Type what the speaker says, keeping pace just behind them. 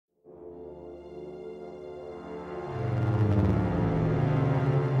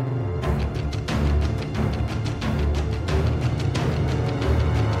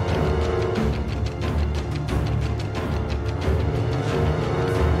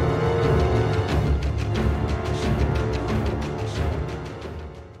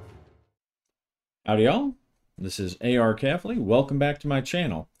Howdy y'all, this is AR Cavally. Welcome back to my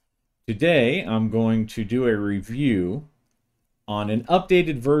channel. Today I'm going to do a review on an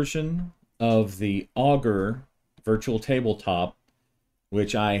updated version of the Augur virtual tabletop,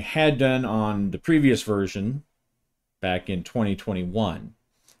 which I had done on the previous version back in 2021.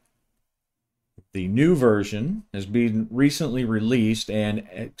 The new version has been recently released and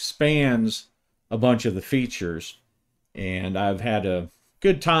expands a bunch of the features, and I've had a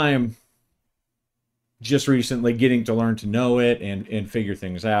good time just recently getting to learn to know it and figure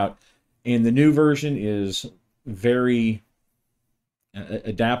things out. And the new version is very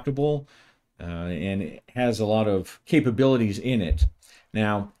adaptable and it has a lot of capabilities in it.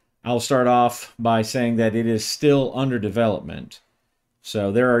 Now, I'll start off by saying that it is still under development.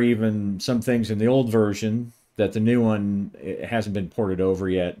 So there are even some things in the old version that the new one hasn't been ported over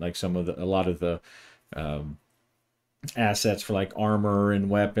yet, like a lot of the assets for like armor and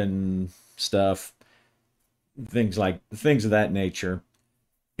weapon stuff, things of that nature.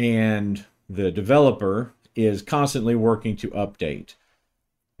 And the developer is constantly working to update.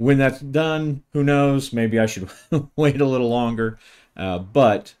 When that's done, who knows, maybe I should wait a little longer,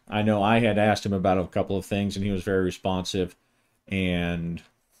 but I know I had asked him about a couple of things and he was very responsive, and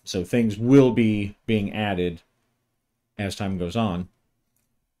so things will be being added as time goes on.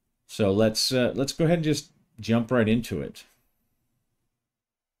 So let's go ahead and just jump right into it.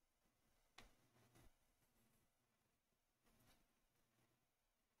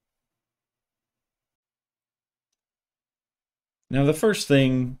 Now, the first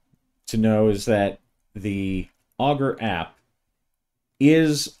thing to know is that the Augur app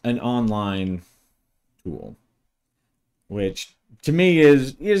is an online tool, which to me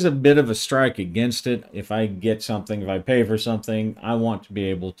is a bit of a strike against it. If I get something, if I pay for something, I want to be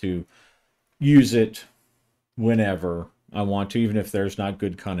able to use it whenever I want to, even if there's not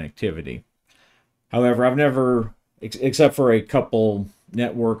good connectivity. However, I've never, except for a couple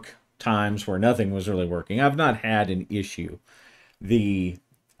network times where nothing was really working, I've not had an issue. The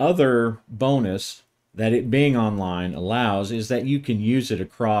other bonus that it being online allows is that you can use it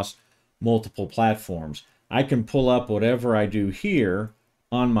across multiple platforms. I can pull up whatever I do here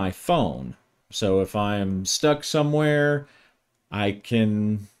on my phone. So if I'm stuck somewhere, I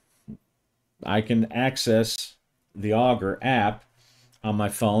can access the Augur app on my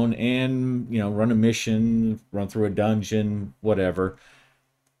phone and, run a mission, run through a dungeon, whatever.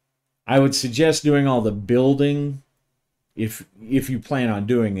 I would suggest doing all the building. If you plan on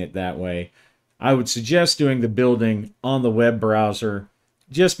doing it that way, I would suggest doing the building on the web browser,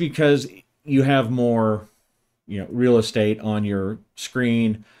 just because you have more, real estate on your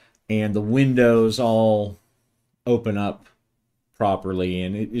screen and the windows all open up properly,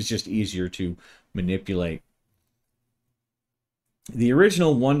 and it's just easier to manipulate. The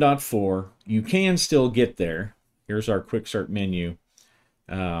original 1.4, you can still get there. Here's our quick start menu.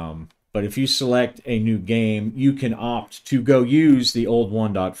 But if you select a new game, you can opt to go use the old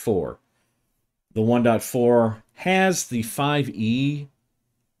 1.4. The 1.4 has the 5e,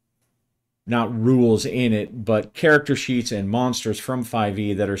 not rules in it, but character sheets and monsters from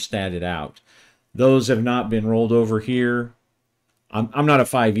 5e that are statted out. Those have not been rolled over here. I'm not a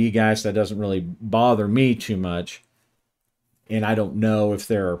 5e guy, so that doesn't really bother me too much. And I don't know if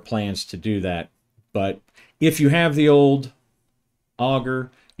there are plans to do that. But if you have the old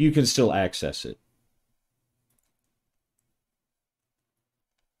Augur, you can still access it.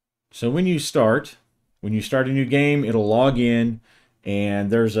 So when you start a new game, it'll log in, and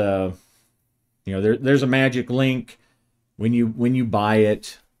there's a there's a magic link when you buy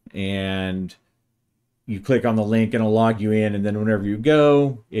it, and you click on the link and it'll log you in, and then whenever you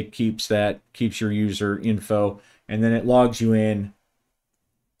go, it keeps your user info, and then it logs you in,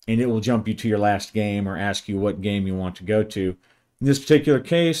 and it will jump you to your last game or ask you what game you want to go to. In this particular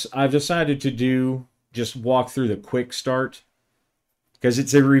case, I've decided to just walk through the quick start, because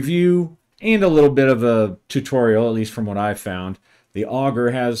it's a review and a little bit of a tutorial, at least from what I've found. The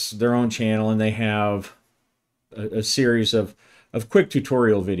Augur has their own channel, and they have a series of quick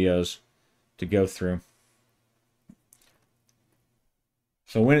tutorial videos to go through.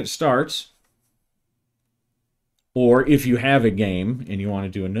 So when it starts, or if you have a game and you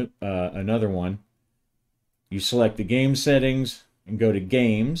want to do another one, you select the game settings and go to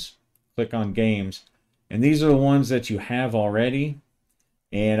games, click on games, and these are the ones that you have already.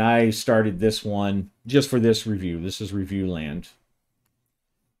 And I started this one just for this review. This is Review Land.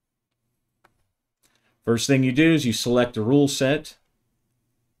 First thing you do is you select a rule set.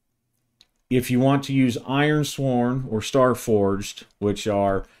 If you want to use Iron Sworn or Starforged, which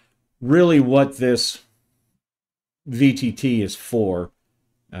are really what this VTT is for,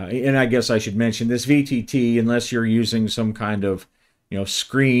 And I guess I should mention this VTT, unless you're using some kind of,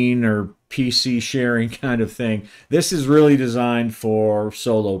 screen or PC sharing kind of thing, this is really designed for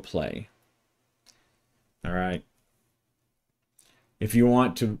solo play. All right. If you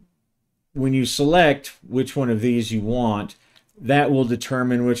want to, when you select which one of these you want, that will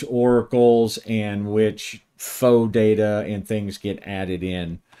determine which oracles and which faux data and things get added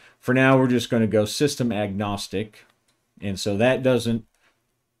in. For now, we're just going to go system agnostic. And so that doesn't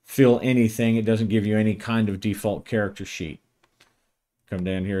fill anything. It doesn't give you any kind of default character sheet. Come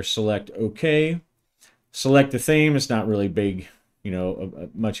down here, select OK. Select the theme. It's not really big,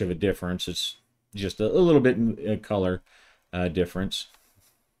 much of a difference. It's just a little bit in color difference.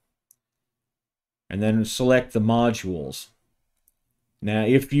 And then select the modules. Now,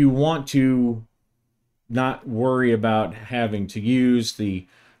 if you want to not worry about having to use the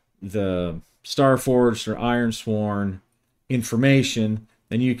Starforged or Ironsworn information,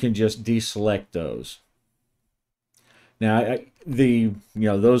 then you can just deselect those. Now,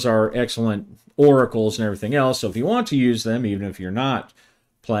 those are excellent oracles and everything else. So if you want to use them, even if you're not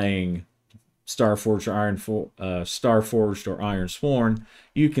playing Starforged or Ironsworn,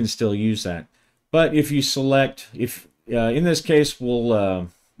 you can still use that. But if you select, in this case, we'll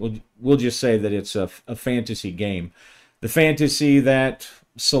just say that it's a fantasy game. The fantasy that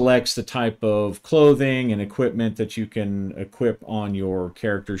selects the type of clothing and equipment that you can equip on your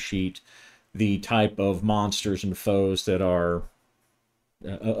character sheet, the type of monsters and foes that are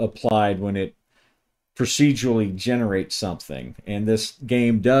applied when it procedurally generates something. And this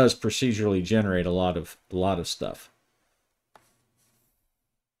game does procedurally generate a lot of stuff.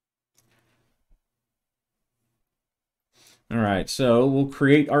 All right, so we'll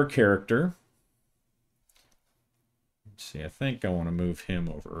create our character. Let's see, I think I want to move him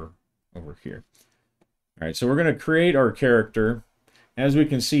over here. All right, so we're going to create our character. As we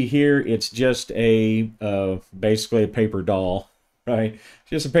can see here, it's just basically a paper doll, right?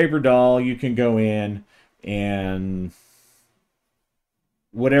 Just a paper doll. You can go in and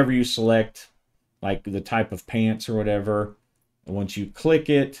whatever you select, like the type of pants or whatever, once you click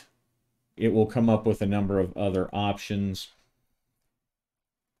it, it will come up with a number of other options.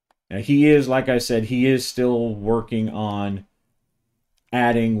 Now, he is, like I said, he is still working on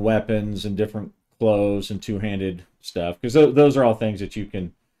adding weapons and different clothes and two-handed stuff, because those are all things that you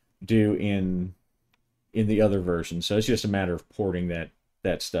can do in the other version. So it's just a matter of porting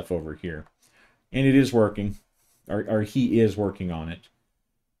that stuff over here, and it is working, or he is working on it.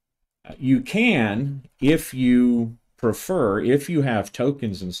 You can, if you prefer, if you have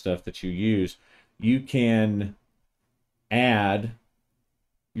tokens and stuff that you use, you can add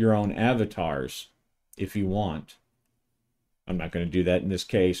your own avatars if you want. I'm not going to do that in this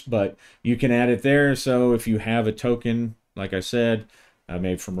case, but you can add it there. So if you have a token, like I said,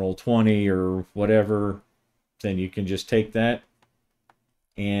 made from Roll20 or whatever, then you can just take that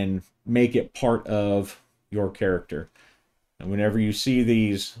and make it part of your character. And whenever you see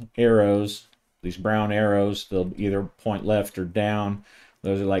these arrows, these brown arrows, they'll either point left or down.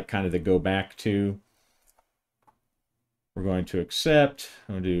 Those are like kind of the go back to. We're going to accept.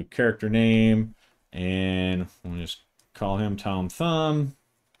 I'm going to do character name, and we'll just call him Tom Thumb,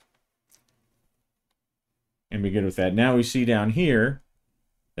 and be good with that. Now we see down here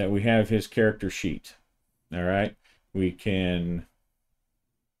that we have his character sheet. All right, we can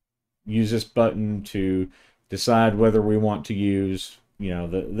use this button to decide whether we want to use,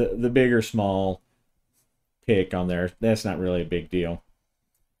 the big or small pick on there. That's not really a big deal.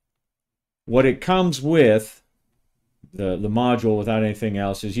 What it comes with, the module without anything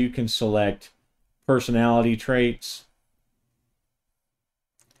else, is you can select personality traits,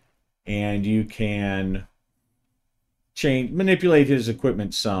 and you can manipulate his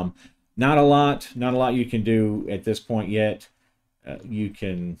equipment some. Not a lot you can do at this point yet. You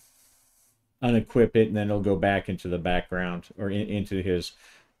can unequip it, and then it'll go back into the background, or into his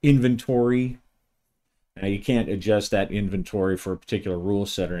inventory. Now, you can't adjust that inventory for a particular rule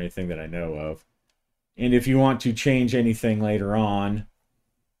set or anything that I know of. And if you want to change anything later on,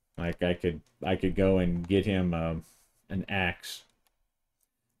 like I could go and get him an axe.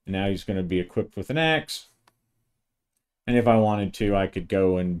 And now he's going to be equipped with an axe. And if I wanted to, I could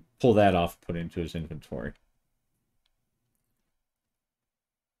go and pull that off, put it into his inventory.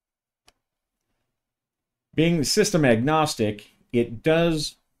 Being system agnostic, it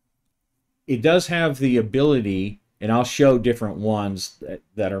does have the ability, and I'll show different ones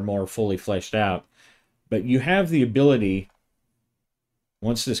that are more fully fleshed out, but you have the ability,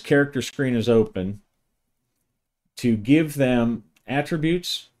 once this character screen is open, to give them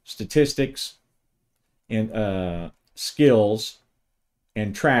attributes, statistics, and skills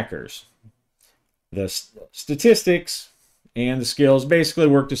and trackers. The statistics and the skills basically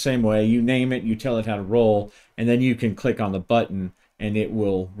work the same way. You name it, you tell it how to roll, and then you can click on the button and it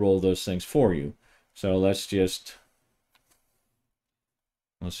will roll those things for you. So let's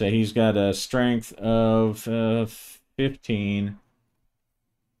say he's got a strength of 15.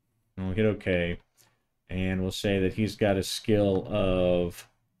 And we'll hit OK. And we'll say that he's got a skill of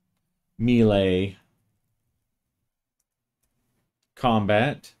melee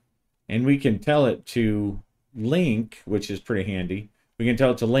combat. And we can tell it to link, which is pretty handy. We can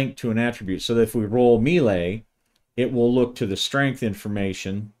tell it to link to an attribute so that if we roll melee, it will look to the strength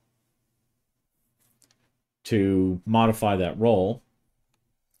information to modify that roll.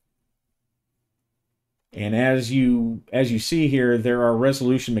 And as you see here, there are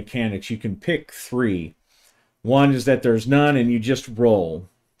resolution mechanics. You can pick 3. One is that there's none and you just roll.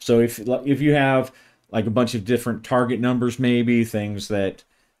 So if you have like a bunch of different target numbers, maybe things that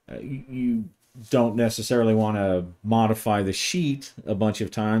you don't necessarily want to modify the sheet a bunch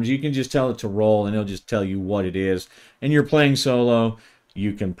of times, you can just tell it to roll and it'll just tell you what it is. And you're playing solo,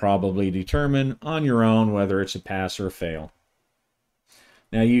 you can probably determine on your own whether it's a pass or a fail.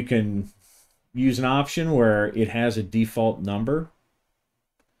 Now you can use an option where it has a default number.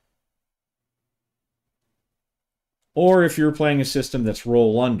 Or if you're playing a system that's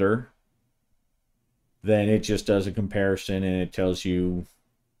roll under, then it just does a comparison and it tells you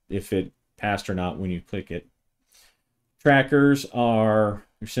if it passed or not when you click it. Trackers are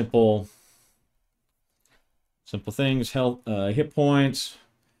your simple things, health, hit points,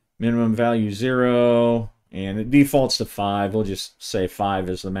 minimum value 0, and it defaults to 5. We'll just say 5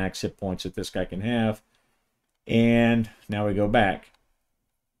 is the max hit points that this guy can have. And now we go back.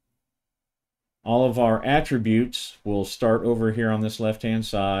 All of our attributes will start over here on this left-hand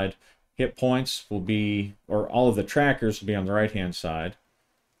side. Hit points will be, or all of the trackers will be on the right-hand side.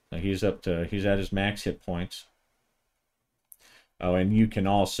 So he's at his max hit points. Oh, and you can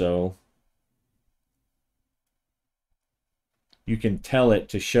also, you can tell it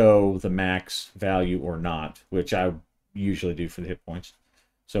to show the max value or not, which I usually do for the hit points.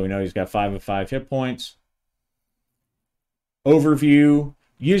 So we know he's got 5 of 5 hit points. Overview.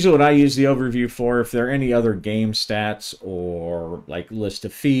 Usually what I use the overview for, if there are any other game stats or like list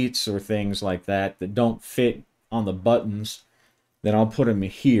of feats or things like that that don't fit on the buttons, then I'll put them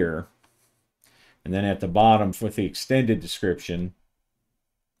here. And then at the bottom with the extended description,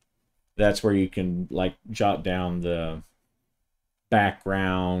 that's where you can like jot down the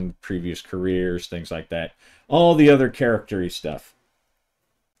background, previous careers, things like that. All the other character-y stuff.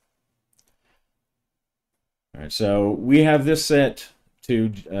 All right, so we have this set to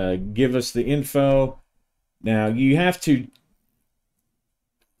give us the info. Now you have to,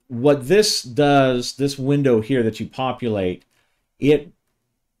 what this does, this window here that you populate,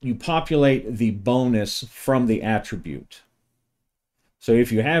 you populate the bonus from the attribute. So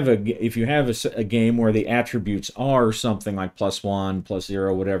if you have a game where the attributes are something like +1,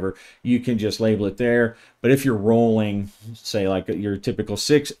 +0, whatever, you can just label it there. But if you're rolling, say like your typical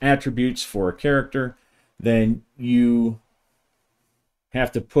 6 attributes for a character, then you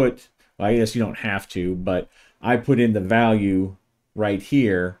have to put, well, I guess you don't have to, but I put in the value right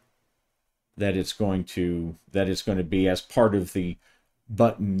here that it's going to be as part of the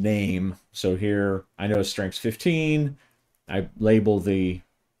button name. So here I know strength's 15. I label the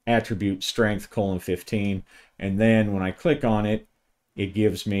attribute strength :15, and then when I click on it, it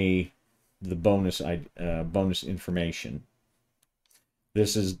gives me the bonus information.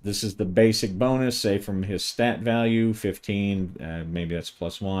 This is the basic bonus, say from his stat value 15, maybe that's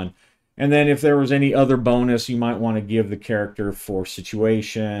 +1. And then if there was any other bonus you might want to give the character for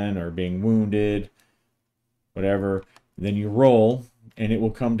situation or being wounded, whatever, then you roll and it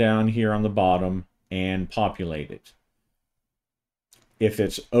will come down here on the bottom and populate it. If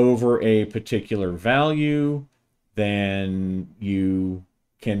it's over a particular value, then you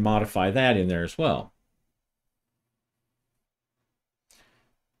can modify that in there as well.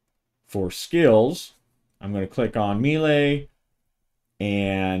 For skills, I'm going to click on melee,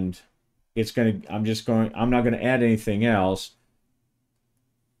 and it's going to, I'm not going to add anything else,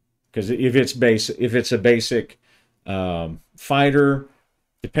 because if it's a basic fighter,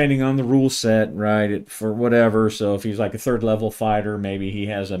 depending on the rule set, right, for whatever, so if he's like a 3rd level fighter, maybe he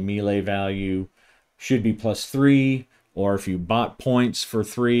has a melee value, should be +3, or if you bought points for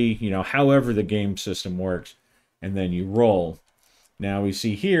 3, you know, however the game system works, and then you roll. Now we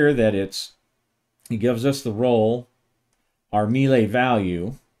see here that it gives us the roll, our melee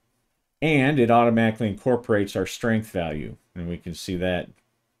value, and it automatically incorporates our strength value. And we can see that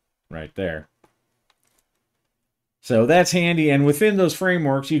right there. So that's handy, and within those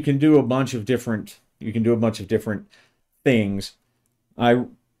frameworks, you can do a bunch of different things. I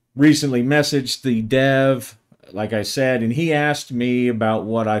recently messaged the dev, like I said, and he asked me about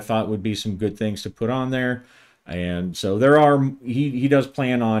what I thought would be some good things to put on there. And so there are he does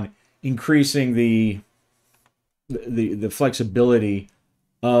plan on increasing the flexibility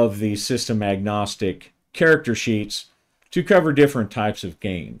of the system agnostic character sheets to cover different types of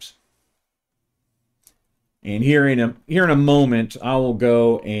games. And here in a moment, I will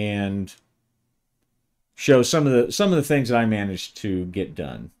go and show some of the things that I managed to get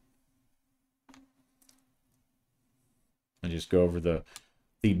done. I just go over the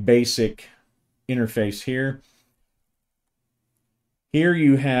basic interface here. Here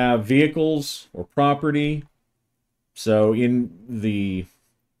you have vehicles or property. So in the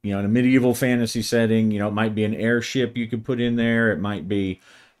in a medieval fantasy setting, it might be an airship you could put in there. It might be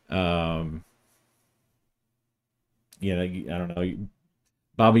um, I don't know,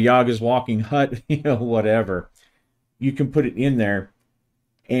 Baba Yaga's walking hut, whatever. You can put it in there.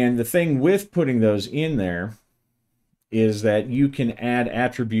 And the thing with putting those in there is that you can add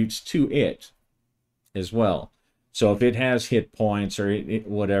attributes to it as well. So if it has hit points or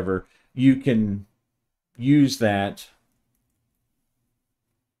whatever, you can use that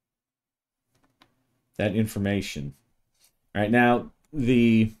information. All right, now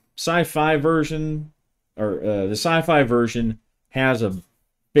the sci-fi version the sci-fi version has a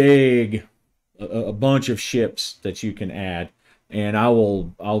bunch of ships that you can add, and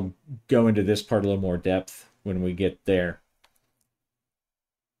I'll go into this part a little more depth when we get there.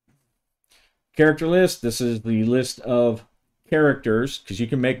 Character list. This is the list of characters, because you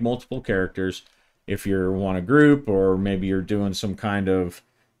can make multiple characters if you want a group, or maybe you're doing some kind of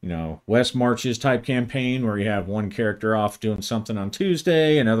West Marches type campaign where you have one character off doing something on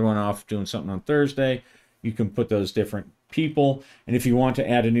Tuesday, another one off doing something on Thursday. You can put those different people, and if you want to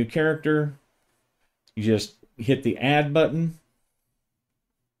add a new character, you just hit the add button,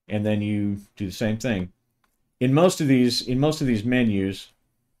 and then you do the same thing. In most of these menus,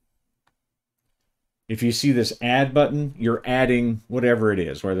 if you see this add button, you're adding whatever it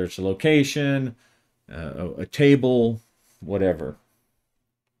is, whether it's a location, a table, whatever.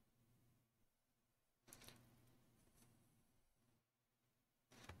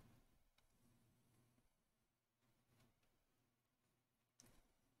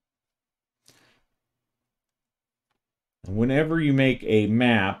 Whenever you make a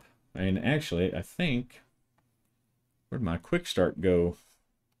map, and actually, I think, where'd my quick start go?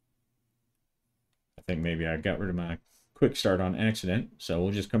 I think maybe I got rid of my quick start on accident. So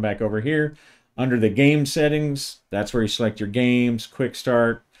we'll just come back over here. Under the game settings, that's where you select your games, quick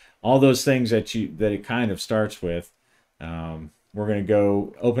start, all those things that it kind of starts with. We're going to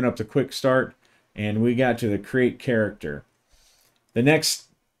go open up the quick start, and we got to the create character. The next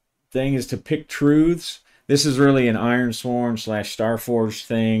thing is to pick truths. This is really an Ironsworn / Starforged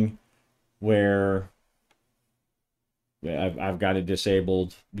thing where I've got it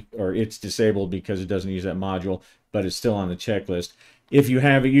disabled, or it's disabled because it doesn't use that module, but it's still on the checklist. If you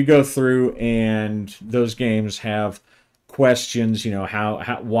have it, you go through, and those games have questions,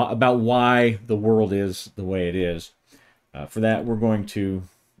 about why the world is the way it is. For that, we're going to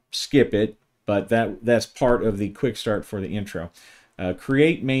skip it, but that's part of the quick start for the intro.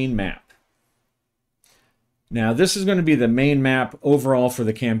 Create main map. Now, this is going to be the main map overall for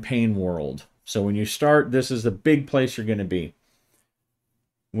the campaign world. So when you start, this is the big place you're going to be.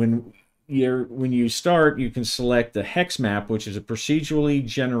 When you start, you can select the hex map, which is a procedurally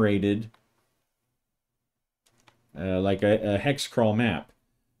generated, like a hex crawl map.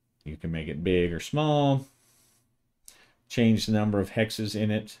 You can make it big or small, change the number of hexes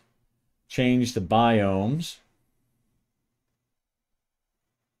in it, change the biomes,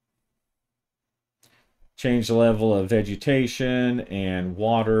 change the level of vegetation and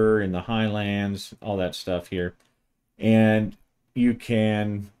water in the highlands, all that stuff here. And you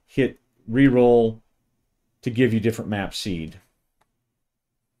can hit reroll to give you different map seed.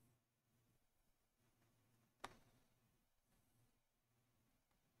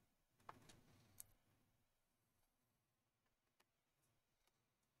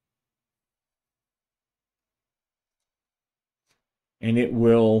 And it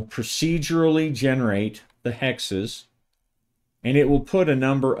will procedurally generate the hexes, and it will put a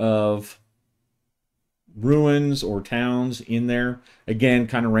number of ruins or towns in there. Again,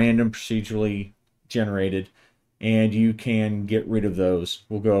 kind of random, procedurally generated, and you can get rid of those.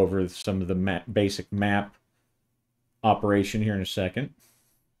 We'll go over some of the basic map operation here in a second.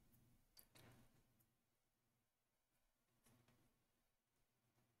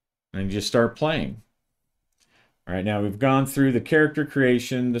 And just start playing. All right, now we've gone through the character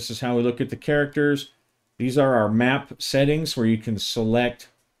creation. This is how we look at the characters. These are our map settings where you can select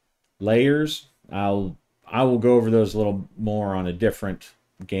layers. I will go over those a little more on a different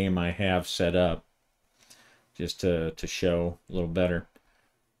game I have set up, just to show a little better.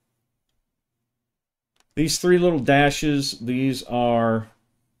 These three little dashes, these are,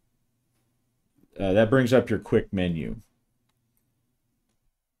 that brings up your quick menu.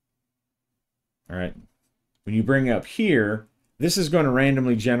 All right. When you bring up here, this is going to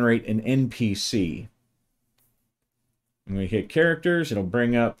randomly generate an NPC. When we hit characters, it'll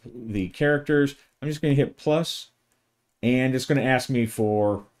bring up the characters. I'm just going to hit plus, and it's going to ask me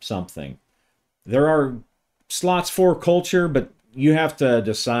for something. There are slots for culture, but you have to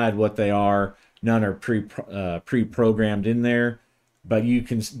decide what they are. None are pre-programmed in there, but you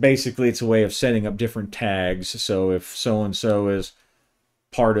can basically, it's a way of setting up different tags. So if so-and-so is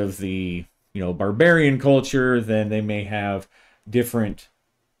part of the barbarian culture, then they may have different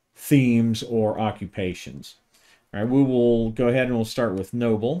themes or occupations. All right, we will go ahead and we'll start with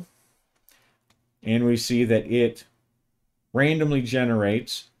noble. And we see that it randomly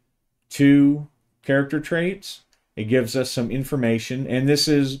generates 2 character traits. It gives us some information, and this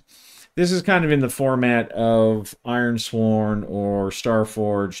is kind of in the format of Ironsworn or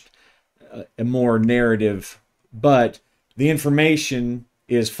Starforged, a more narrative, but the information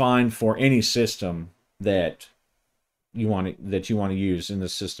is fine for any system that you want to use in the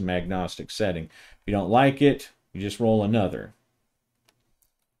system agnostic setting. If you don't like it, you just roll another.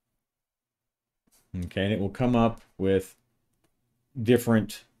 Okay, and it will come up with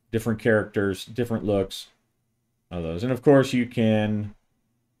different characters, different looks of those. And of course, you can,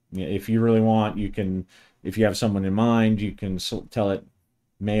 if you really want, you can, if you have someone in mind, you can tell it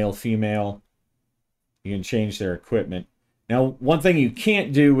male, female. You can change their equipment. Now, one thing you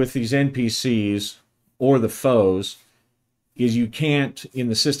can't do with these NPCs or the foes is you can't, in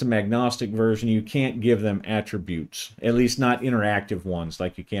the system agnostic version, you can't give them attributes, at least not interactive ones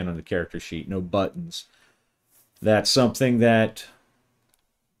like you can on the character sheet, no buttons. That's something that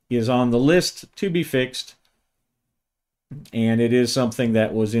is on the list to be fixed, and it is something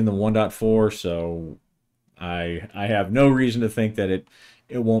that was in the 1.4, so I have no reason to think that it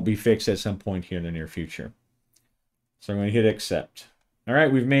won't be fixed at some point here in the near future. So I'm going to hit accept. All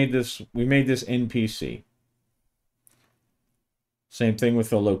right, we've made this NPC. Same thing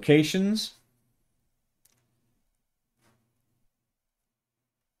with the locations.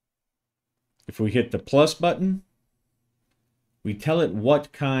 If we hit the plus button, we tell it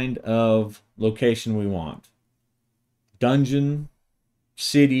what kind of location we want. Dungeon,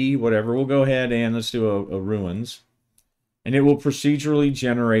 city, whatever. We'll go ahead and let's do a ruins. And it will procedurally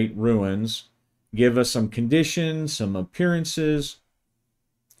generate ruins, give us some conditions, some appearances,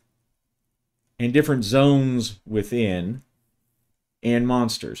 and different zones within, and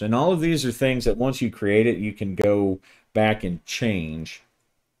monsters. And all of these are things that once you create it, you can go back and change.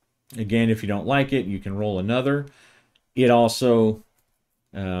 Again, if you don't like it, you can roll another. It also,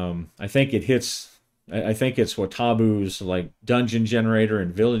 I think it's Watabu's like dungeon generator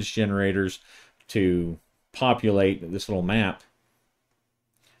and village generators to populate this little map.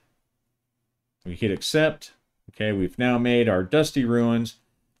 We hit accept. Okay, we've now made our dusty ruins,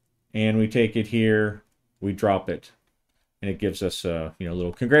 and we take it here, we drop it, and it gives us a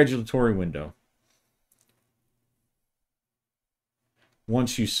little congratulatory window.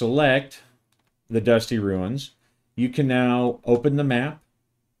 Once you select the dusty ruins, you can now open the map.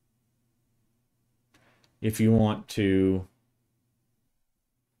 If you want to,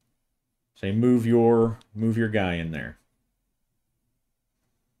 say, move your guy in there.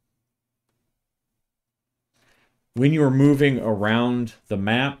 When you're moving around the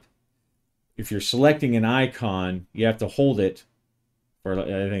map, if you're selecting an icon, you have to hold it for, I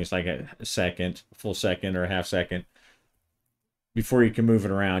think it's like a second, a full second or a half second, before you can move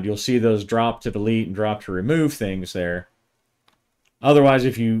it around. You'll see those drop to delete and drop to remove things there. Otherwise,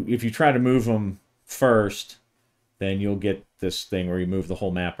 if you try to move them first, then you'll get this thing where you move the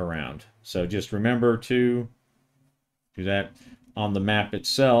whole map around. So just remember to do that. On the map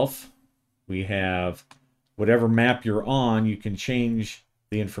itself, we have whatever map you're on, you can change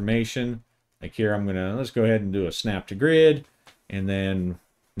the information. Like here, let's go ahead and do a snap to grid. And then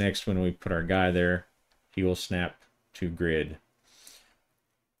next, when we put our guy there, he will snap to grid.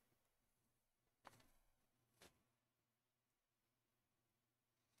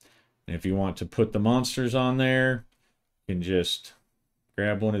 And if you want to put the monsters on there, you can just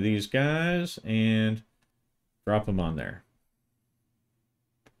grab one of these guys and drop them on there.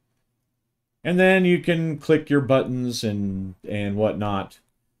 And then you can click your buttons and whatnot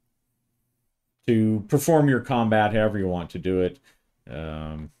to perform your combat however you want to do it.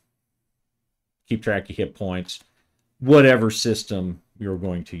 Um, Keep track of hit points, whatever system you're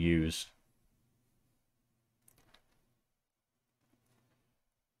going to use.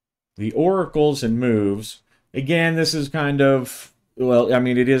 The oracles and moves. Again, this is kind of, well, I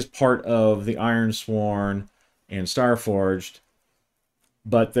mean, it is part of the Ironsworn and Starforged,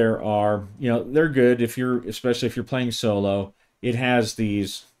 but there are, they're good if you're, especially if you're playing solo. It has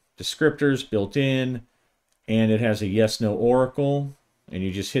these descriptors built in, and it has a yes/no oracle, and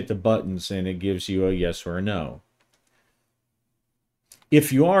you just hit the buttons and it gives you a yes or a no.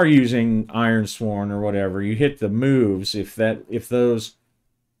 If you are using Ironsworn or whatever, you hit the moves. If those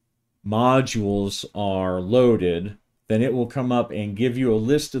modules are loaded, then it will come up and give you a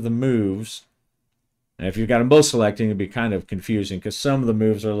list of the moves. And if you've got them both selected, it'll be kind of confusing because some of the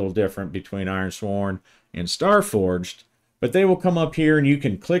moves are a little different between Ironsworn and Starforged. But they will come up here and you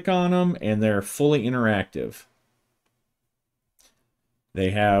can click on them and they're fully interactive.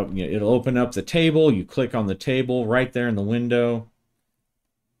 They have, it'll open up the table. You click on the table right there in the window.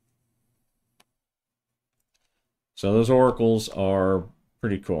 So those oracles are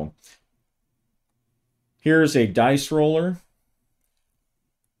pretty cool. Here's a dice roller.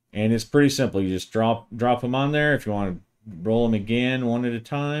 And it's pretty simple. You just drop them on there. If you want to roll them again one at a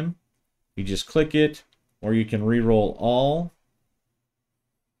time, you just click it, or you can re-roll all.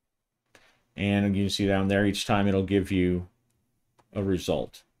 And you can see down there, each time it'll give you a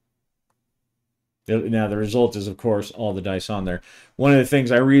result. Now, the result is, of course, all the dice on there. One of the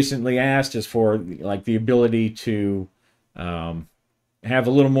things I recently asked is for like the ability to have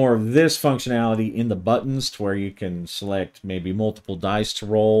a little more of this functionality in the buttons to where you can select maybe multiple dice to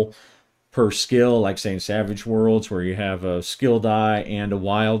roll per skill, like say in Savage Worlds where you have a skill die and a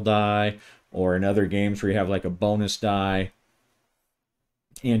wild die, or in other games where you have like a bonus die,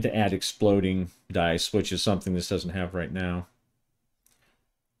 and to add exploding dice, which is something this doesn't have right now.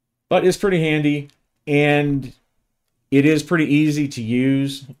 But it's pretty handy, and it is pretty easy to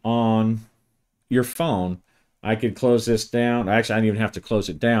use on your phone. I could close this down. Actually, I don't even have to close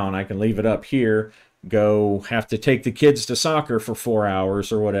it down. I can leave it up here, have to take the kids to soccer for 4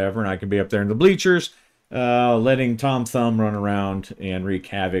 hours or whatever, and I can be up there in the bleachers letting Tom Thumb run around and wreak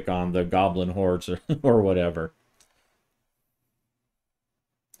havoc on the goblin hordes or whatever.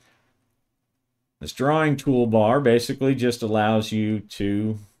 This drawing toolbar basically just allows you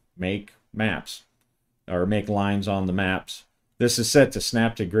to make maps or make lines on the maps. This is set to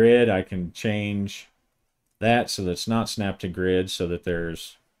snap to grid. I can change that so that it's not snap to grid, so that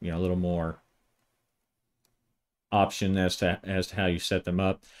there's a little more option as to how you set them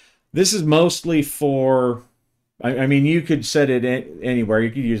up. This is mostly for, I mean, you could set it anywhere.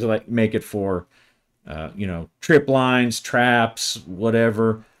 You could use it, like make it for trip lines, traps,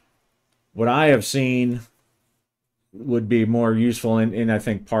 whatever. What I have seen would be more useful, and I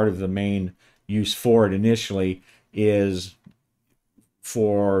think part of the main use for it initially is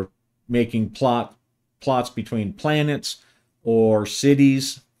for making plots between planets or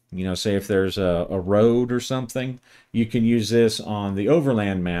cities. Say if there's a road or something, you can use this on the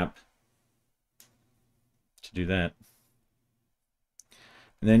overland map to do that.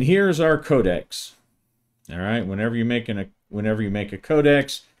 And then here's our codex. All right, whenever you make a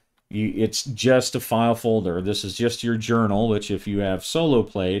codex, it's just a file folder. This is just your journal, which if you have solo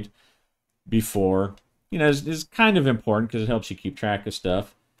played before, is kind of important because it helps you keep track of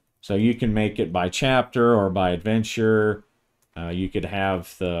stuff. So you can make it by chapter or by adventure. You could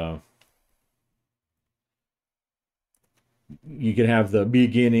have the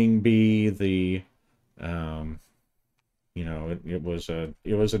beginning be the it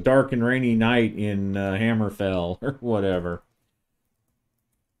was a dark and rainy night in Hammerfell or whatever.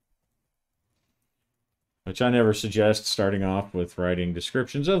 Which I never suggest starting off with writing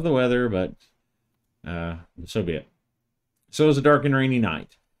descriptions of the weather, but so be it. So it was a dark and rainy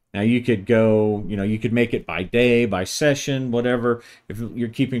night. Now you could go, you could make it by day, by session, whatever. If you're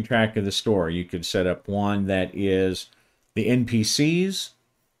keeping track of the story, you could set up one that is the NPCs.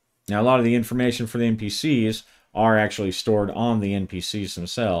 Now a lot of the information for the NPCs are actually stored on the NPCs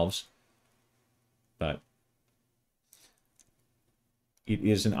themselves, but it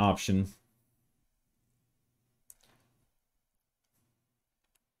is an option.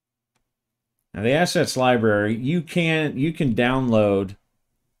 Now the assets library, you can download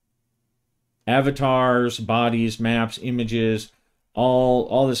avatars, bodies, maps, images,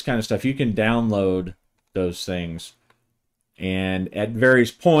 all this kind of stuff. You can download those things, and at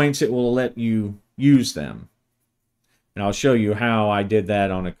various points it will let you use them. And I'll show you how I did that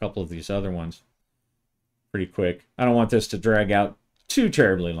on a couple of these other ones pretty quick. I don't want this to drag out too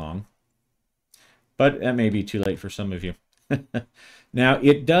terribly long. but that may be too late for some of you. Now,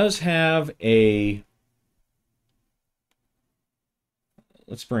 it does have a...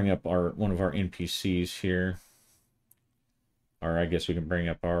 Let's bring up one of our NPCs here. Or I guess we can bring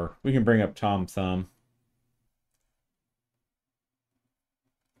up Tom Thumb.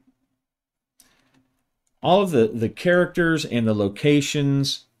 All of the characters and the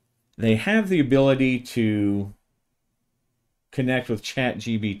locations, they have the ability to connect with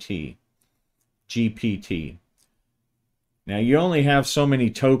GPT. Now, you only have so many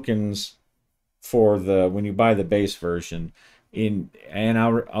tokens for when you buy the base version. And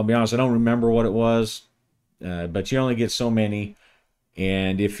I'll be honest, I don't remember what it was, but you only get so many.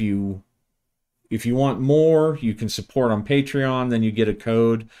 And if you want more, you can support on Patreon. Then you get a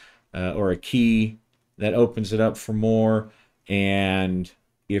code or a key that opens it up for more. And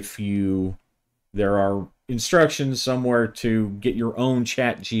there are instructions somewhere to get your own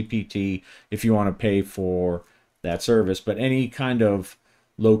Chat GPT if you want to pay for that service. But any kind of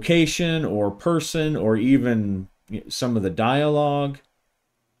location or person or even some of the dialogue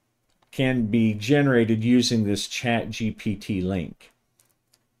can be generated using this Chat GPT link.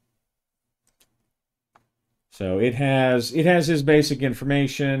 So it has his basic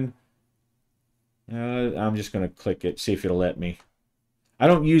information. I'm just going to click it, see if it'll let me. I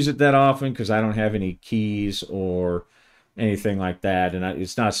don't use it that often because I don't have any keys or anything like that, and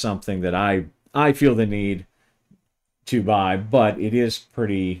it's not something that I feel the need to buy. But it is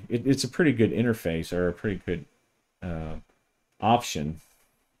it's a pretty good interface, or a pretty good option.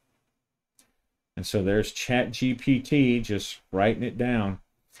 And so there's ChatGPT, just writing it down.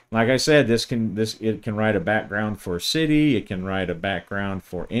 Like I said, it can write a background for a city. It can write a background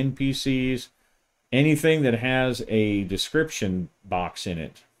for NPCs. Anything that has a description box in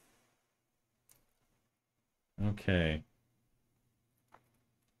it. Okay.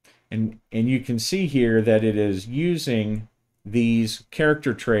 And you can see here that it is using these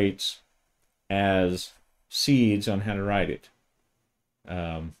character traits as seeds on how to write it.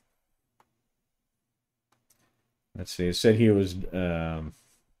 Let's see. It said he was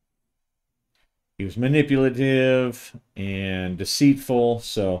manipulative and deceitful,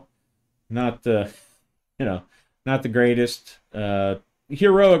 so not the greatest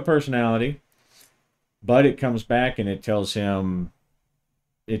heroic personality, but it comes back and it tells some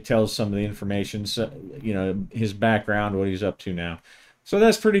of the information, so, his background, what he's up to now. So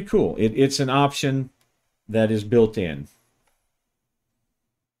that's pretty cool. It's an option that is built in.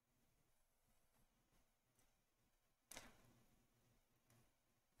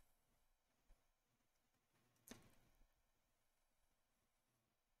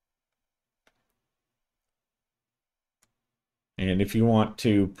 And if you want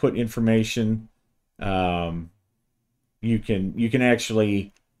to put information, you can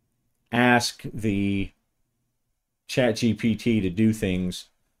actually ask the ChatGPT to do things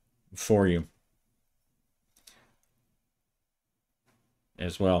for you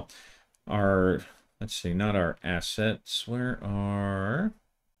as well. Let's see, not our assets. Where are...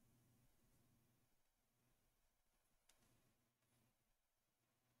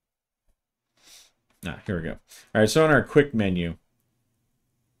 here we go. All right, so in our quick menu,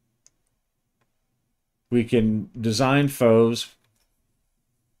 we can design foes.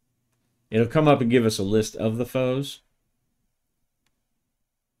 It'll come up and give us a list of the foes.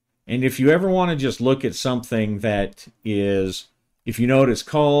 And if you ever want to just look at something that is, if you know what it's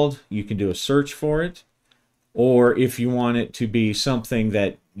called, you can do a search for it. Or if you want it to be something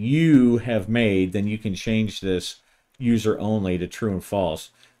that you have made, then you can change this user only to true and false.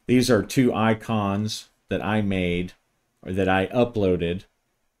 These are two icons that I made, or that I uploaded,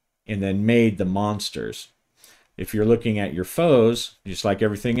 and then made the monsters. If you're looking at your foes, just like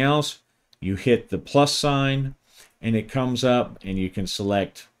everything else, you hit the plus sign, and it comes up, and you can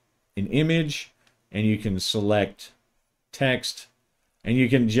select an image, and you can select text, and you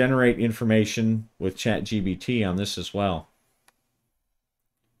can generate information with ChatGPT on this as well.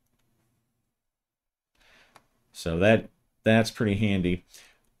 So that's pretty handy.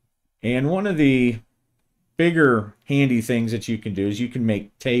 And one of the bigger handy things that you can do is you can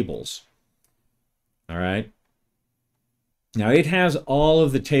make tables. All right. Now it has all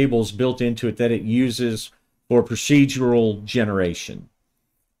of the tables built into it that it uses for procedural generation.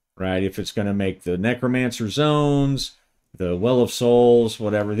 Right? If it's going to make the Necromancer zones, the Well of Souls,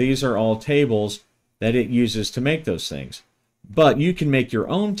 whatever, these are all tables that it uses to make those things. But you can make your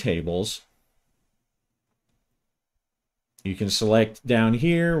own tables. You can select down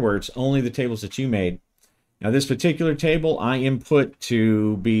here where it's only the tables that you made. Now this particular table I input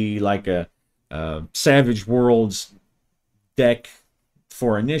to be like a Savage Worlds deck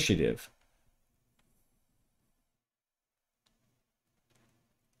for initiative.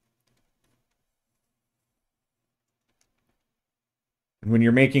 When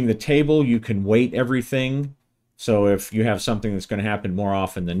you're making the table, you can weight everything. So if you have something that's going to happen more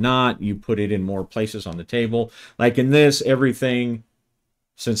often than not, you put it in more places on the table. Like in this, everything,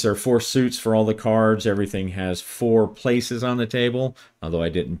 since there are 4 suits for all the cards, everything has 4 places on the table, although I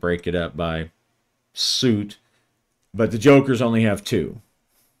didn't break it up by suit. But the Jokers only have 2.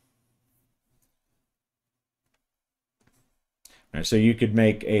 All right, so you could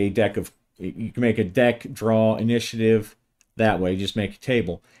make a deck draw initiative that way. Just make a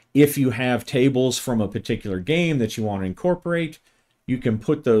table. If you have tables from a particular game that you want to incorporate, you can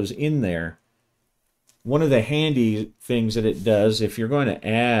put those in there. One of the handy things that it does, if you're going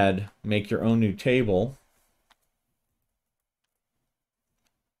to make your own new table,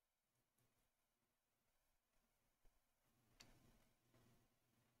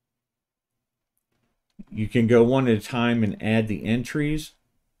 you can go one at a time and add the entries,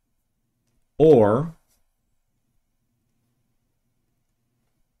 or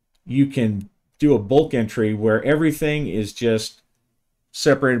you can do a bulk entry where everything is just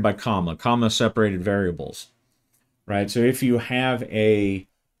separated by comma separated variables, right? So if you have say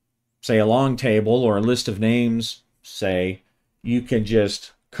a long table or a list of names, say, you can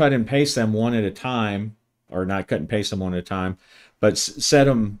just cut and paste them one at a time, or not cut and paste them one at a time, but set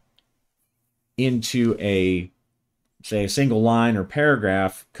them into say a single line or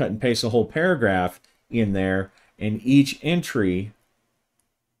paragraph, cut and paste the whole paragraph in there, and each entry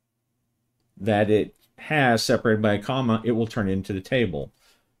that it has separated by a comma, it will turn into the table.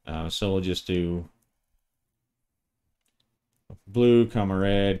 So we'll just do blue, comma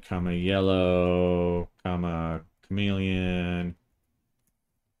red, comma yellow, comma chameleon,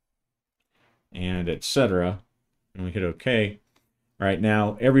 and etc. And we hit OK. All right,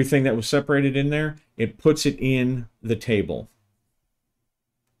 now everything that was separated in there, it puts it in the table.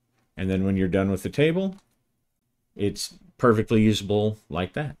 And then when you're done with the table, it's perfectly usable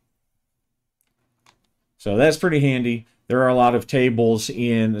like that. So that's pretty handy. There are a lot of tables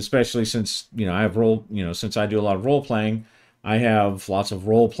in, especially since, since I do a lot of role playing, I have lots of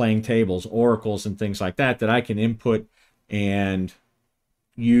role playing tables, oracles and things like that I can input and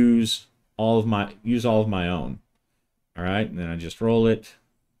use all of my own. All right, and then I just roll it,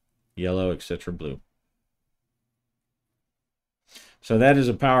 yellow, etc., blue. So that is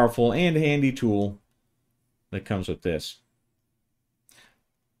a powerful and handy tool that comes with this.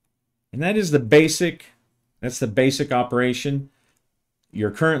 And that is that's the basic operation.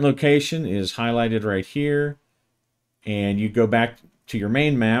 Your current location is highlighted right here, and you go back to your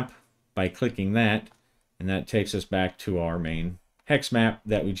main map by clicking that, and that takes us back to our main hex map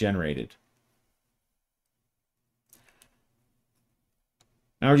that we generated.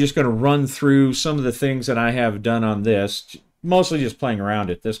 Now we're just going to run through some of the things that I have done on this, mostly just playing around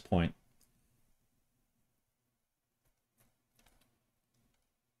at this point.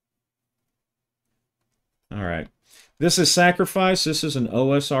 All right. This is Sacrifice. This is an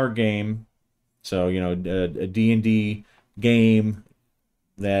OSR game. So, a D&D game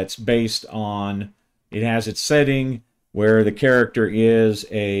that's based on, it has its setting where the character is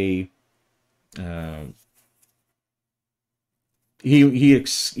he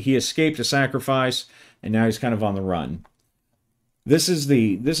escaped a sacrifice, and now he's kind of on the run. This is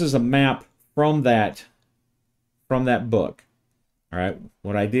a map from that book. All right.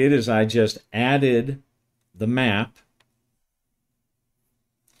 What I did is I just added the map.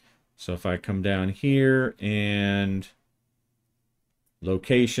 So if I come down here and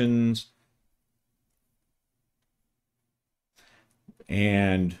locations,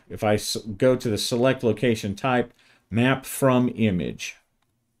 and if I go to the select location type, map from image.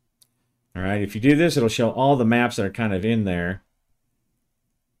 All right, if you do this, it'll show all the maps that are kind of in there.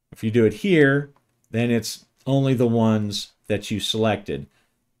 If you do it here, then it's only the ones that you selected.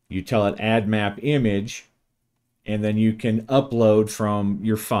 You tell it add map image, and then you can upload from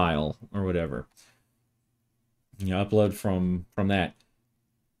your file or whatever. You upload from that.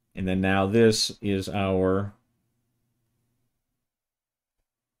 And then now this is our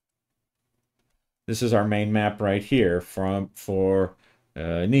main map right here for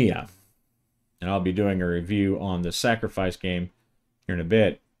Nia. And I'll be doing a review on the Sacrifice game here in a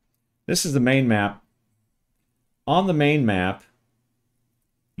bit. This is the main map. On the main map,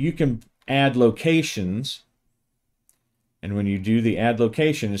 you can add locations. And when you do the add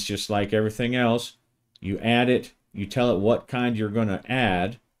location, it's just like everything else. You add it, you tell it what kind you're going to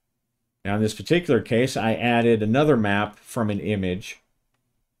add. Now in this particular case, I added another map from an image.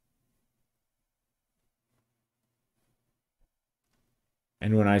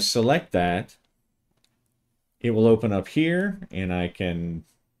 And when I select that, it will open up here, and I can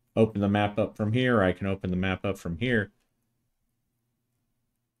open the map up from here, or I can open the map up from here.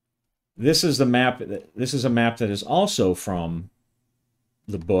 This is the map. This is a map that is also from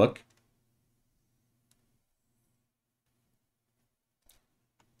the book.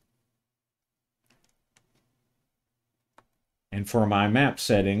 And for my map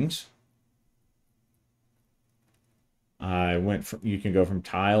settings, I went from, you can go from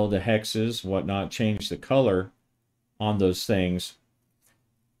tile to hexes, whatnot, change the color on those things.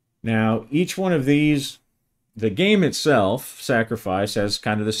 Now, each one of these, the game itself, Sacrifice, has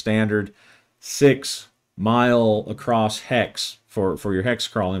kind of the standard 6-mile across hex for your hex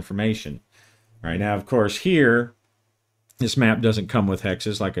crawl information. All right, now, of course, here, this map doesn't come with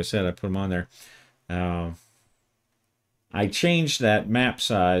hexes. Like I said, I put them on there. I changed that map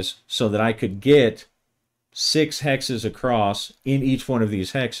size so that I could get 6 hexes across in each one of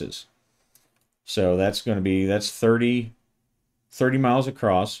these hexes. So that's going to be, that's 30 miles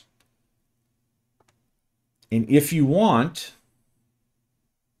across. And if you want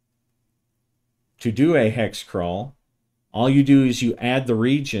to do a hex crawl, all you do is you add the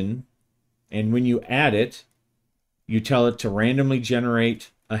region, and when you add it, you tell it to randomly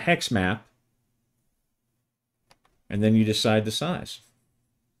generate a hex map, and then you decide the size.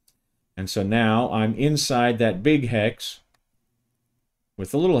 And so now I'm inside that big hex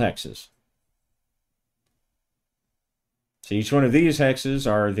with the little hexes. So each one of these hexes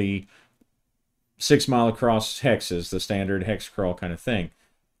are the 6-mile across hexes, the standard hex crawl kind of thing.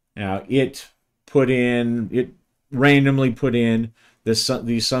 Now it randomly put in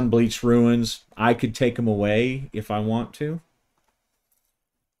these sun-bleached ruins. I could take them away if I want to.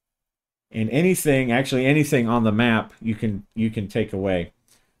 And anything on the map you can take away.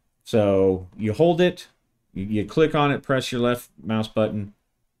 So you hold it, you click on it, press your left mouse button,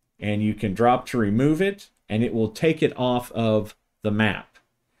 and you can drop to remove it, and it will take it off of the map.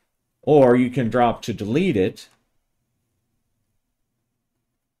 Or you can drop to delete it.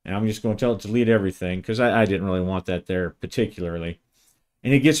 And I'm just going to tell it to delete everything because I didn't really want that there particularly.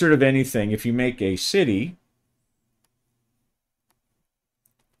 And it gets rid of anything. If you make a city,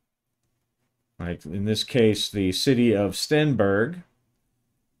 like in this case, the city of Stenberg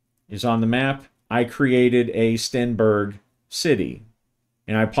is on the map. I created a Stenberg city,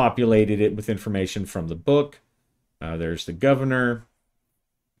 and I populated it with information from the book. There's the governor.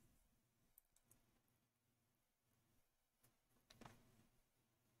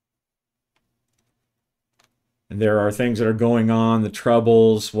 And there are things that are going on, the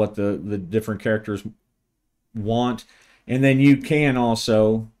troubles, what the different characters want. And then you can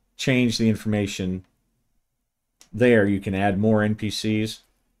also change the information there. You can add more NPCs.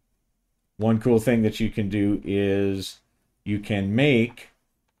 One cool thing that you can do is you can make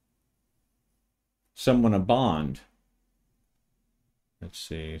someone a bond. Let's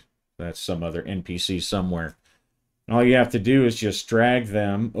see. That's some other NPC somewhere. And all you have to do is just drag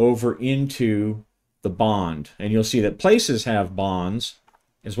them over into the bond. And you'll see that places have bonds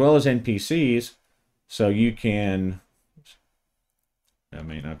as well as NPCs. So you can, I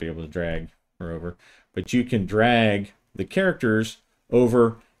may not be able to drag her over, but you can drag the characters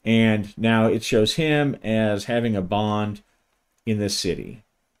over, and now it shows him as having a bond in this city.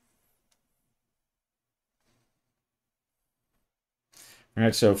 All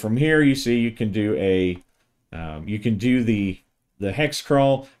right, so from here you see you can do the hex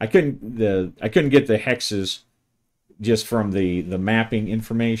crawl. I couldn't get the hexes just from the mapping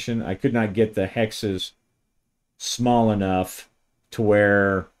information. I could not get the hexes small enough to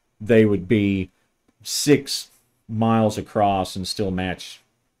where they would be 6 miles across and still match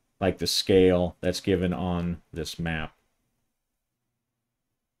like the scale that's given on this map.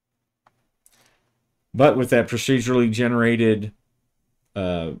 But with that procedurally generated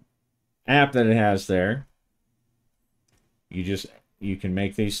app that it has there, you can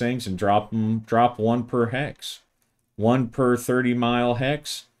make these things and drop one per hex, one per 30-mile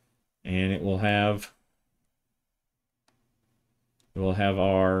hex, and it will have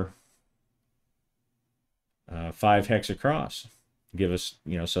our 5 hex across. Give us,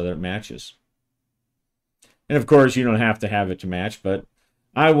 so that it matches. And of course, you don't have to have it to match, but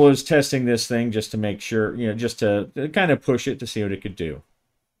I was testing this thing just to make sure, just to kind of push it to see what it could do.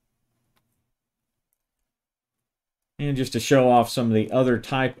 And just to show off some of the other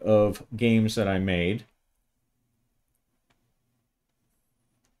type of games that I made.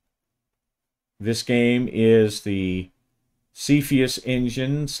 This game is the Cepheus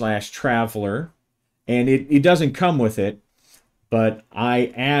engine / Traveler, and it doesn't come with it, but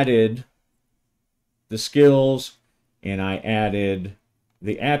I added the skills and I added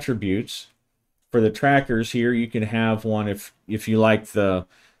the attributes for the trackers. Here you can have one if you like the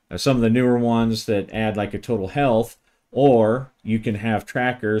some of the newer ones that add like a total health. or you can have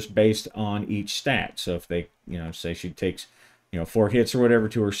trackers based on each stat. So if they, say she takes, 4 hits or whatever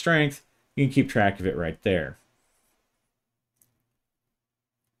to her strength, you can keep track of it right there.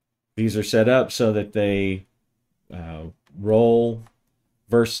 These are set up so that they roll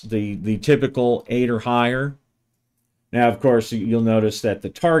versus the typical 8 or higher. Now, of course, you'll notice that the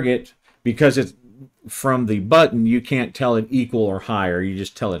target, because it's from the button, you can't tell it equal or higher. You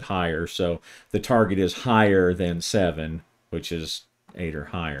just tell it higher. So the target is higher than 7, which is 8 or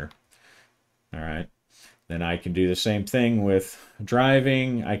higher. All right. Then I can do the same thing with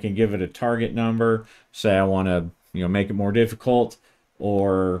driving. I can give it a target number. Say I want to, make it more difficult,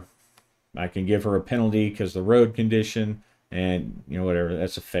 or I can give her a penalty because the road condition, and whatever.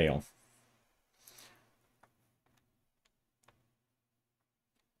 That's a fail.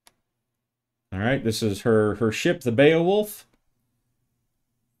 All right, this is her ship, the Beowulf.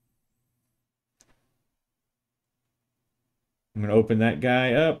 I'm going to open that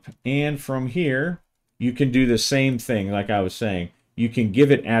guy up, and from here, you can do the same thing like I was saying. You can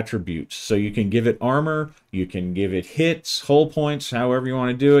give it attributes. So you can give it armor, you can give it hits, hull points, however you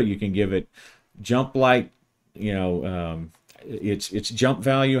want to do it. You can give it jump light, its jump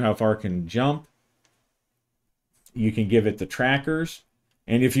value, how far it can jump. You can give it the trackers.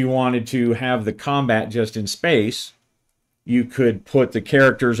 And if you wanted to have the combat just in space, you could put the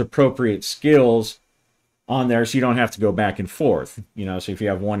character's appropriate skills on there so you don't have to go back and forth. So if you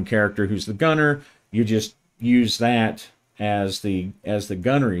have one character who's the gunner, you just use that as the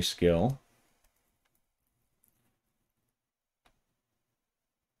gunnery skill.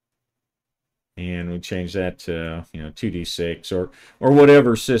 And we change that to 2d6 or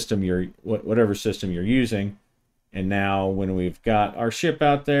whatever system you're using. And now when we've got our ship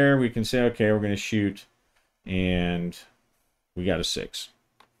out there, we can say, okay, we're going to shoot, and we got a 6.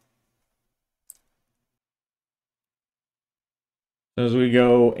 So as we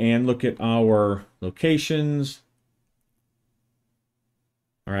go and look at our locations,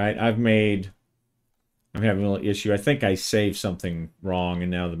 all right, I'm having a little issue. I think I saved something wrong,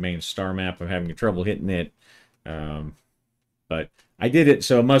 and now the main star map, I'm having trouble hitting it. But I did it,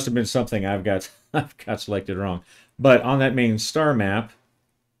 so it must have been something I've got selected wrong. But on that main star map,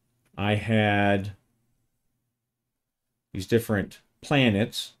 I had these different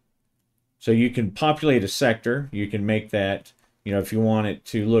planets. So you can populate a sector. You can make that, if you want it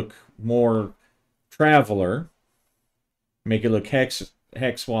to look more traveler, make it look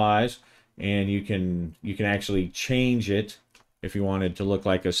hex-wise, and you can actually change it if you wanted to look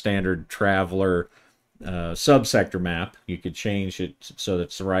like a standard traveler subsector map. You could change it so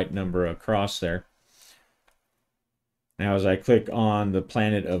that's the right number across there. Now as I click on the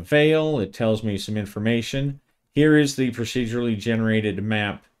planet of Vale, it tells me some information. Here is the procedurally generated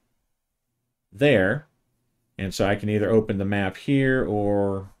map there. And so I can either open the map here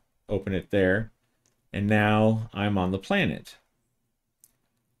or open it there. And now I'm on the planet.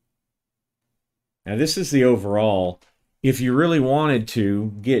 Now this is the overall. If you really wanted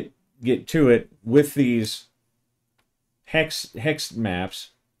to get to it with these hex maps,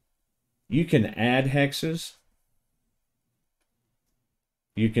 you can add hexes.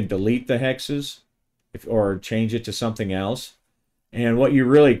 You can delete the hexes or change it to something else. And what you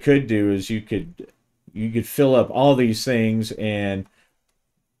really could do is you could fill up all these things and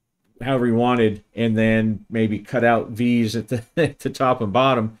however you wanted, and then maybe cut out V's at the top and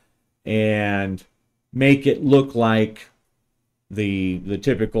bottom and make it look like the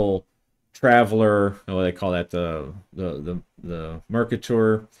typical traveler, what they call that, the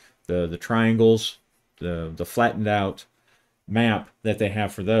Mercator, the triangles, the flattened out map that they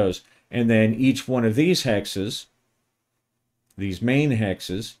have for those. And then each one of these hexes, these main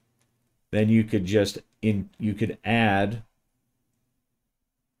hexes, then you could add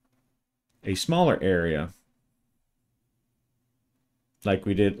a smaller area like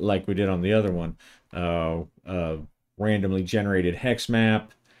we did on the other one. Randomly generated hex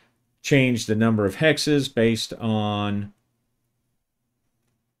map, change the number of hexes based on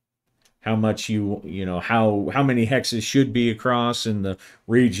how much how many hexes should be across in the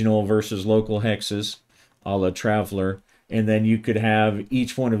regional versus local hexes, a la Traveler. And then you could have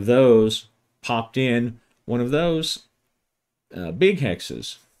each one of those popped in one of those big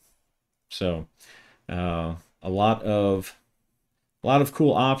hexes. So a lot of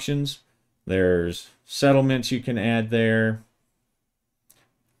cool options. There's settlements you can add there.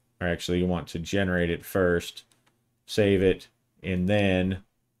 Or actually you want to generate it first, save it, and then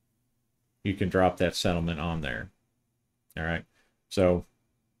you can drop that settlement on there. All right. So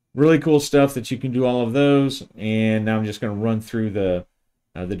really cool stuff that you can do all of those. And now I'm just going to run through the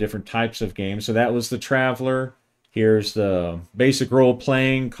different types of games. So that was the Traveler. Here's the basic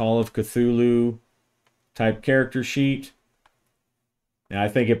role-playing Call of Cthulhu type character sheet. Now, I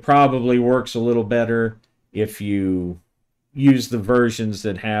think it probably works a little better if you use the versions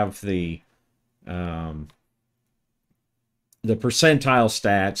that have the percentile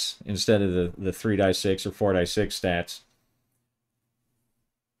stats instead of the 3-6 or 4-6 stats.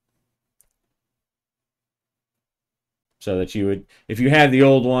 So that you would, if you had the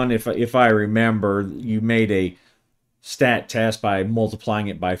old one, if I remember, you made a stat test by multiplying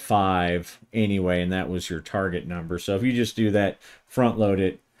it by 5 anyway, and that was your target number. So if you just do that, front load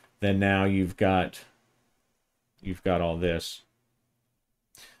it, then now you've got all this.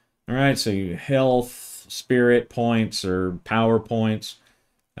 All right, so you health, spirit points or power points.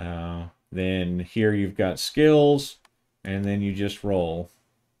 Then here you've got skills, and then you just roll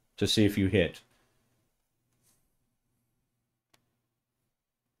to see if you hit.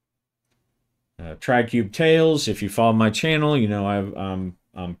 Tricube Tales. If you follow my channel, you know I'm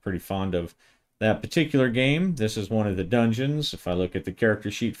pretty fond of that particular game. This is one of the dungeons. If I look at the character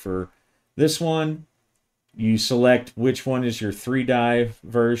sheet for this one, you select which one is your 3-die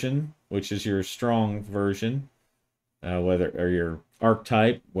version, which is your strong version, or your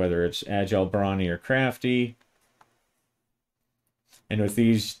archetype, whether it's agile, brawny, or crafty. And with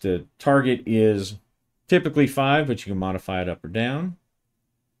these, the target is typically 5, but you can modify it up or down.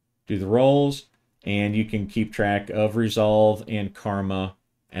 Do the rolls, and you can keep track of resolve and karma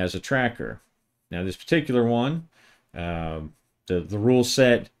as a tracker. Now, this particular one, the rule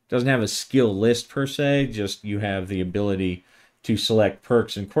set doesn't have a skill list per se, just you have the ability to select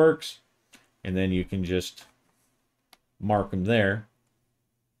perks and quirks, and then you can just mark them there.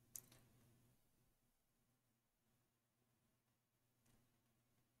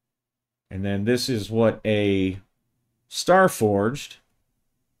 And then this is what a Starforged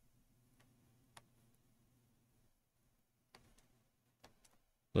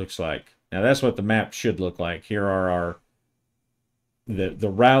looks like. Now that's what the map should look like. Here are our the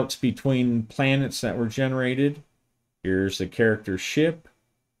routes between planets that were generated. Here's the character ship.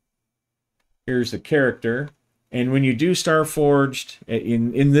 Here's the character. And when you do Starforged,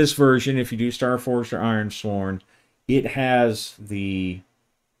 in this version, if you do Starforged or Ironsworn, it has the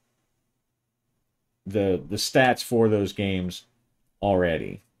stats for those games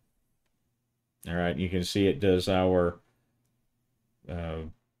already. All right, you can see it does our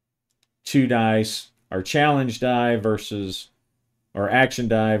 2 dice, our challenge die versus our action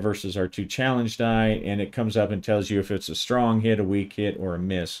die versus our 2 challenge die, and it comes up and tells you if it's a strong hit, a weak hit, or a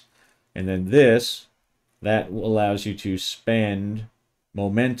miss. And then that allows you to spend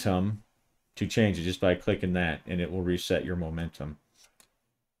momentum to change it just by clicking that, and it will reset your momentum.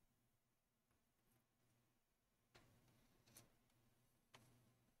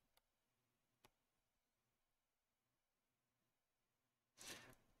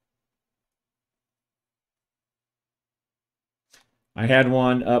 I had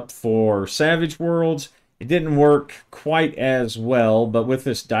one up for Savage Worlds. It didn't work quite as well, but with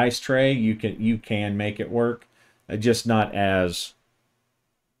this dice tray, you can make it work. Just not as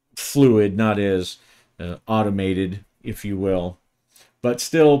fluid, not as automated, if you will, but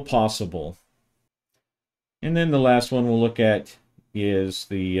still possible. And then the last one we'll look at is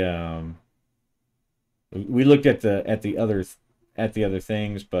the we looked at the other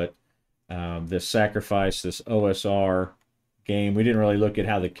things, but this sacrifice, this OSR game, we didn't really look at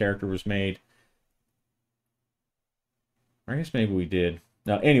how the character was made. I guess maybe we did.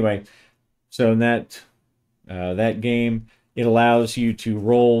 Now, anyway, so in that game, it allows you to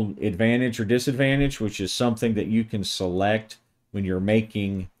roll advantage or disadvantage, which is something that you can select when you're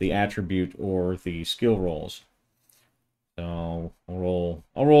making the attribute or the skill rolls. So I'll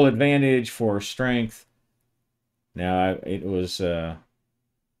roll advantage for strength. Now it was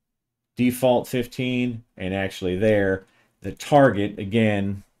default 15, and actually there the target,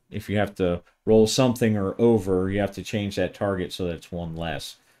 again, if you have to roll something or over, you have to change that target so that it's 1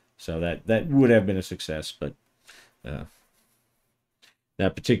 less. So that would have been a success, but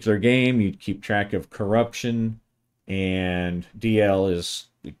that particular game, you keep track of corruption, and DL is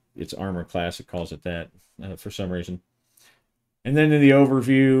its armor class. It calls it that for some reason. And then in the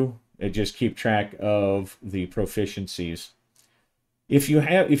overview, it just keep track of the proficiencies. If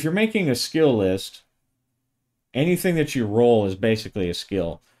you're making a skill list, anything that you roll is basically a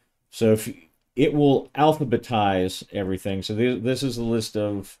skill. So if it will alphabetize everything. So this is a list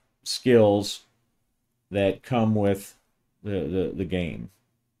of skills that come with the game.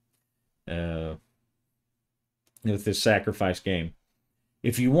 With this sacrifice game.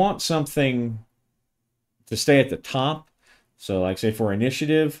 If you want something to stay at the top, so like say for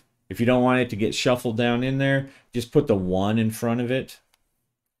initiative, If you don't want it to get shuffled down in there, just put the 1 in front of it.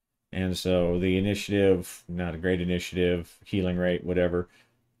 And so the initiative, not a great initiative, healing rate, whatever.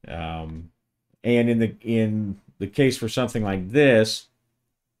 And in the case for something like this,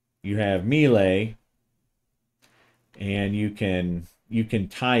 you have melee, and you can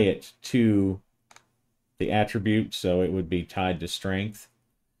tie it to the attribute, so it would be tied to strength.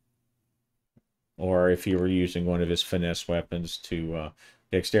 Or if you were using one of his finesse weapons to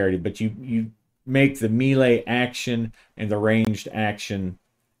dexterity. But you make the melee action and the ranged action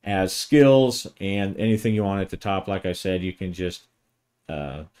as skills, and anything you want at the top, like I said, you can just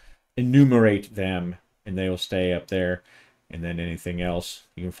enumerate them and they will stay up there, and then anything else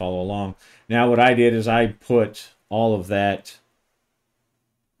you can follow along. Now what I did is I put all of that,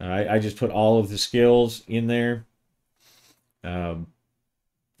 I just put all of the skills in there. One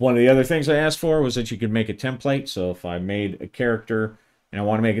of the other things I asked for was that you could make a template, so if I made a character and I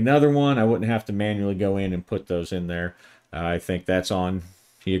want to make another one, I wouldn't have to manually go in and put those in there. I think that's on,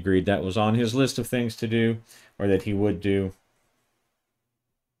 he agreed that was on his list of things to do, or that he would do.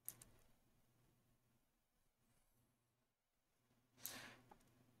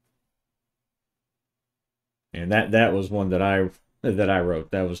 And that was one that I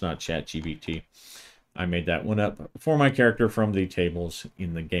wrote. That was not ChatGPT. I made that one up for my character from the tables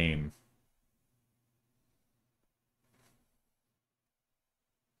in the game.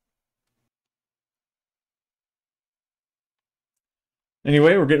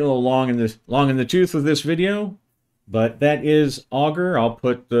 Anyway, we're getting a little long in the tooth with this video, but that is Augur. I'll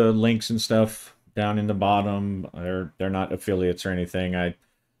put the links and stuff down in the bottom. They're not affiliates or anything. I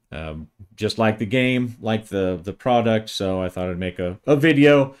just like the game, like the product, so I thought I'd make a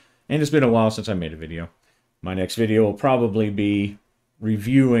video. And it's been a while since I made a video. My next video will probably be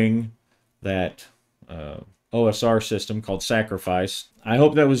reviewing that OSR system called Sacrifice. I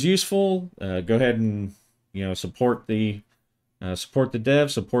hope that was useful. Go ahead and support the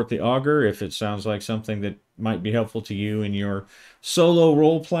dev, support the Augur if it sounds like something that might be helpful to you in your solo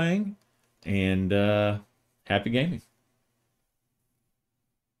role playing. And happy gaming.